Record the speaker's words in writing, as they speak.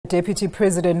Deputy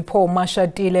President Paul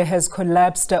Mashatile has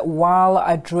collapsed while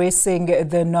addressing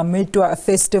the Nwamitwa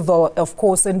festival, of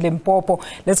course, in Limpopo.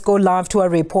 Let's go live to our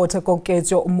reporter,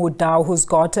 Kokejo Mudau, who's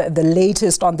got the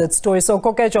latest on that story. So,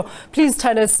 Kokejo, please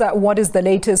tell us what is the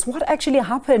latest? What actually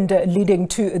happened leading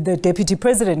to the Deputy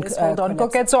President?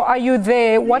 Kokejo, are you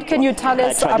there? What can you tell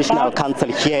us Traditional about?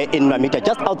 Council here in Nwamitwa,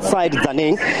 just outside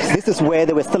Tzaneen. This is where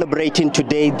they were celebrating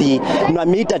today the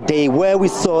Nwamitwa Day, where we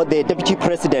saw the Deputy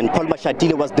President Paul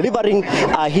Mashatile was delivering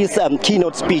his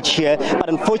keynote speech here, but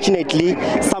unfortunately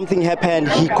something happened.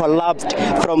 He collapsed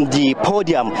from the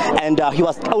podium, and he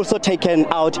was also taken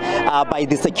out by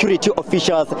the security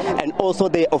officials and also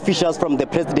the officials from the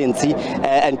presidency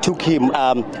and took him.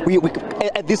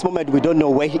 At this moment we don't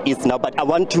know where he is now, but I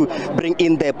want to bring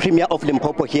in the Premier of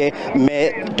Limpopo here,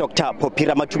 Dr. Phophi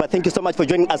Ramathuba. Thank you so much for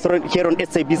joining us here on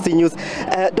SABC News.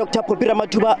 Dr. Phophi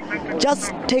Ramathuba,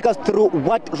 just take us through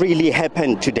what really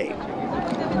happened today.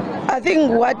 I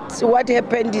think what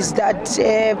happened is that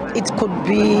it could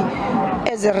be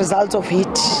as a result of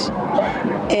heat,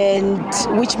 and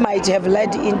which might have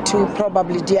led into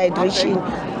probably dehydration,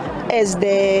 as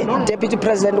the Deputy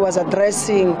President was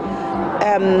addressing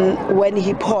when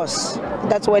he paused.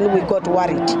 That's when we got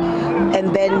worried,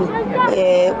 and then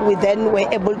we were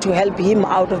able to help him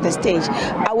out of the stage.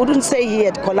 I wouldn't say he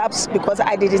had collapsed because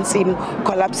I didn't see him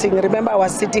collapsing. Remember, I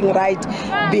was sitting right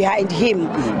behind him,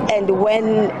 and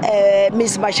when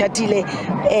Ms. Mashatile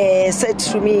said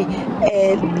to me,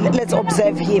 let's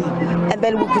observe him, and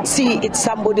then we could see it's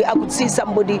somebody. I could see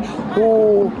somebody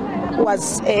who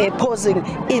was pausing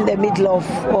in the middle of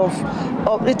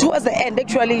towards the end.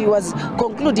 Actually, he was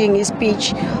concluding his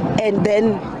speech, and then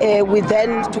we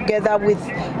together with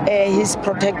his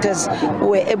protectors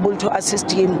were able to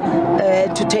assist him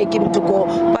to take him to go.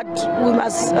 But we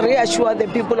must reassure the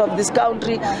people of this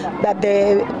country that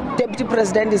the Deputy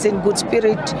President is in good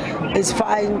spirit, is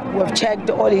fine. We've checked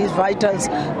all his vitals.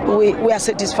 We are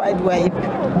satisfied. We are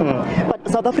happy.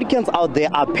 But South Africans out there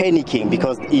are panicking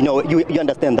because, you know, you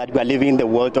understand that we are living in the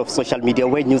world of social media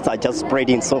where news are just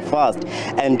spreading so fast.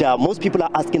 And most people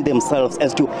are asking themselves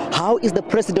as to how is the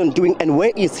president doing and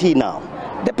where is he now?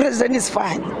 The president is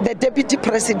fine. The deputy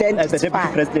president is the deputy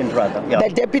fine. President, rather. Yeah.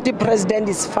 The deputy president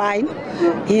is fine.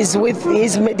 He's with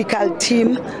his medical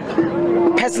team.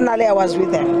 Personally, I was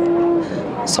with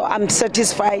them. So I'm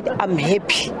satisfied. I'm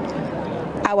happy.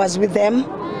 I was with them.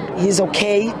 He's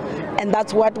okay. And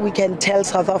that's what we can tell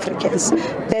South Africans.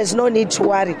 There's no need to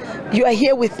worry. You are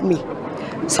here with me.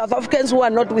 South Africans who are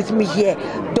not with me here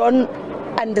don't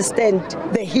understand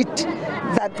the heat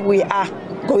that we are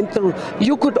going through.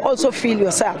 You could also feel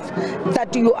yourself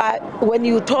that you are, when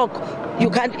you talk, you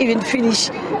can't even finish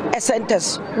a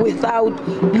sentence without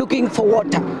looking for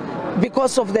water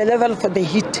because of the level for the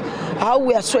heat. How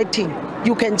we are sweating,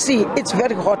 you can see it's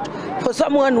very hot. For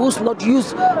someone who's not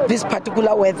used this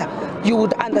particular weather, you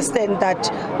would understand that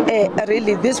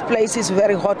really this place is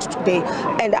very hot today,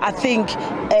 and I think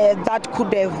that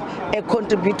could have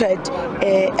contributed,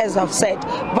 as I've said.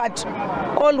 But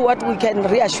all what we can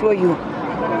reassure you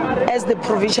as the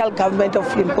provincial government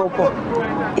of Limpopo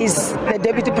is the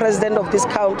Deputy President of this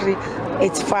country.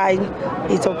 It's fine,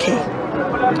 it's okay.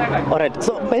 All right,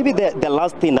 so maybe the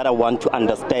last thing that I want to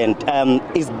understand,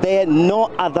 is there no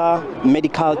other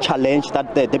medical challenge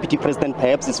that the Deputy President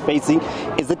perhaps is facing?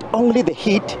 Is it only the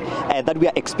heat that we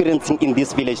are experiencing in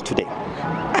this village today?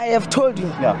 I have told you.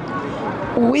 Yeah.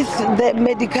 With the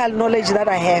medical knowledge that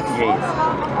I have,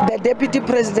 yes, the Deputy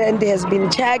President has been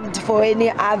checked for any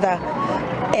other,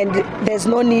 and there's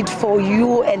no need for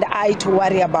you and I to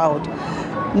worry about.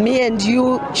 Me and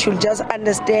you should just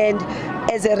understand,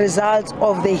 as a result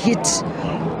of the heat,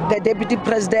 the Deputy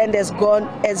President has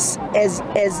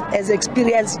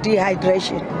experienced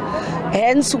dehydration.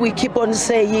 Hence, we keep on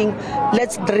saying,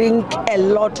 let's drink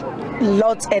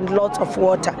lots and lots of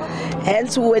water.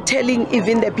 Hence, we were telling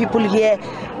even the people here,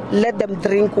 let them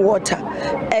drink water.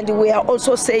 And we are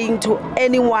also saying to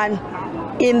anyone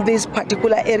in this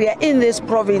particular area, in this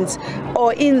province,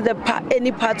 or in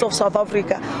any part of South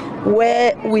Africa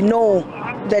where we know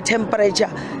the temperature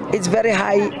is very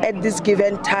high at this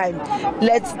given time,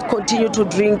 let's continue to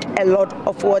drink a lot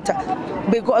of water,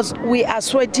 because we are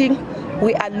sweating,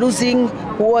 we are losing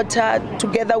water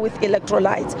together with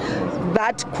electrolytes.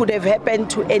 That could have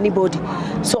happened to anybody.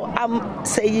 So I'm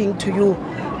saying to you,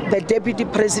 the Deputy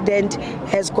President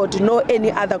has got no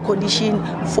any other condition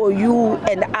for you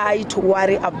and I to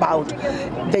worry about.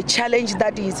 The challenge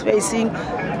that he is facing,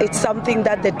 it's something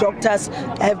that the doctors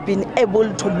have been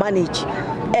able to manage,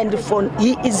 and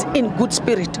he is in good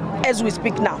spirit as we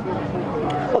speak now.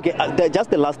 Okay,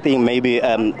 just the last thing maybe,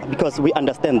 because we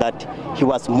understand that he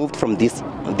was moved from this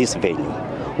venue.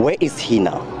 Where is he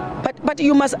now? But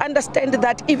you must understand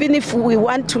that even if we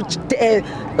want to,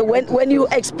 when you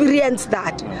experience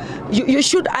that, you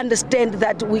should understand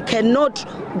that we cannot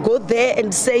go there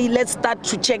and say, let's start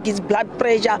to check his blood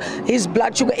pressure, his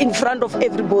blood sugar in front of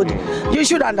everybody. You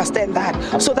should understand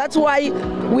that. So that's why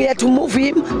we had to move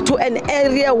him to an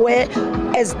area where,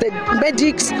 as the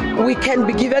medics, we can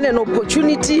be given an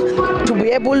opportunity to be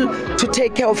able to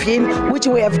take care of him, which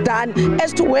we have done.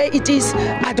 As to where it is,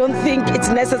 I don't think it's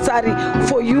necessary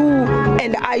for you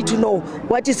and I to know.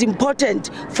 What is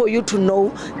important for you to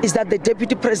know is that the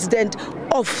Deputy President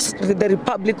of the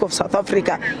Republic of South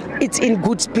Africa, it's in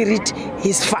good spirit,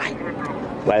 he's fine.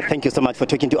 Well, thank you so much for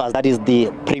talking to us. That is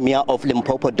the Premier of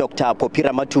Limpopo, Dr. Phophi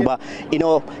Ramathuba,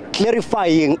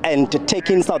 clarifying and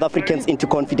taking South Africans into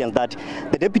confidence that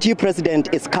the Deputy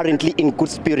President is currently in good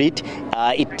spirit.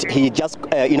 He just,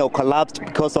 collapsed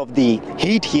because of the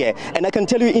heat here. And I can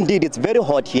tell you, indeed, it's very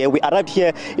hot here. We arrived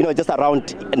here, just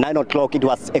around 9 o'clock. It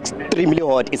was extremely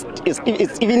hot.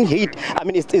 It's even heat. I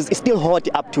mean, it's still hot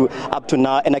up to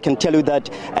now. And I can tell you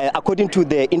that, according to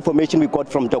the information we got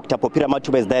from Dr. Phophi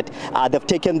Ramathuba, is that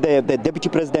they've taken the Deputy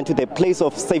President to the place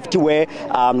of safety where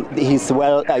he's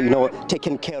well,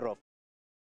 taken care of.